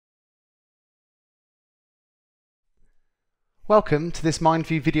Welcome to this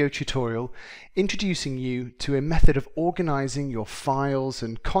MindView video tutorial introducing you to a method of organizing your files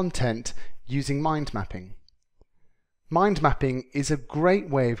and content using mind mapping. Mind mapping is a great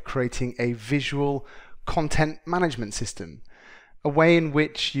way of creating a visual content management system, a way in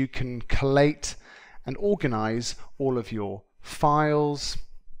which you can collate and organize all of your files,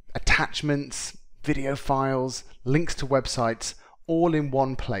 attachments, video files, links to websites, all in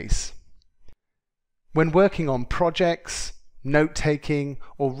one place. When working on projects, note-taking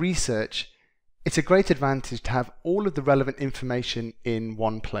or research, it's a great advantage to have all of the relevant information in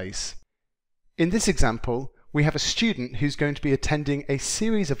one place. In this example, we have a student who's going to be attending a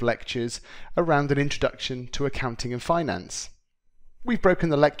series of lectures around an introduction to accounting and finance. We've broken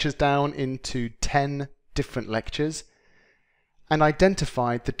the lectures down into 10 different lectures and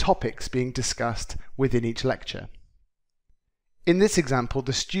identified the topics being discussed within each lecture. In this example,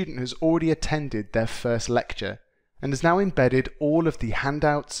 the student has already attended their first lecture and has now embedded all of the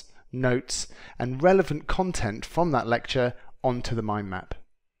handouts, notes, and relevant content from that lecture onto the mind map.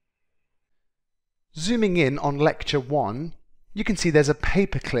 Zooming in on lecture 1, you can see there's a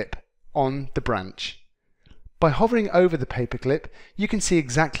paperclip on the branch. By hovering over the paperclip, you can see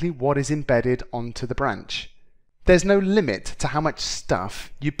exactly what is embedded onto the branch. There's no limit to how much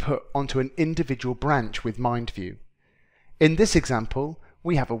stuff you put onto an individual branch with MindView. In this example,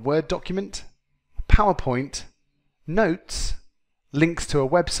 we have a Word document, PowerPoint, notes, links to a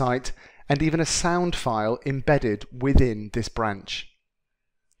website, and even a sound file embedded within this branch.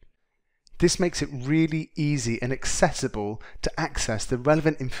 This makes it really easy and accessible to access the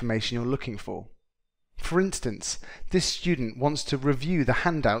relevant information you're looking for. For instance, this student wants to review the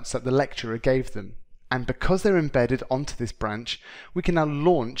handouts that the lecturer gave them, and because they're embedded onto this branch, we can now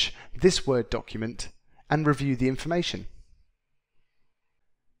launch this Word document and review the information.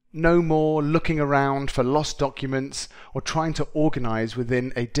 No more looking around for lost documents or trying to organize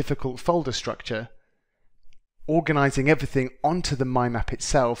within a difficult folder structure. Organizing everything onto the mind map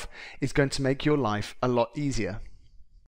itself is going to make your life a lot easier.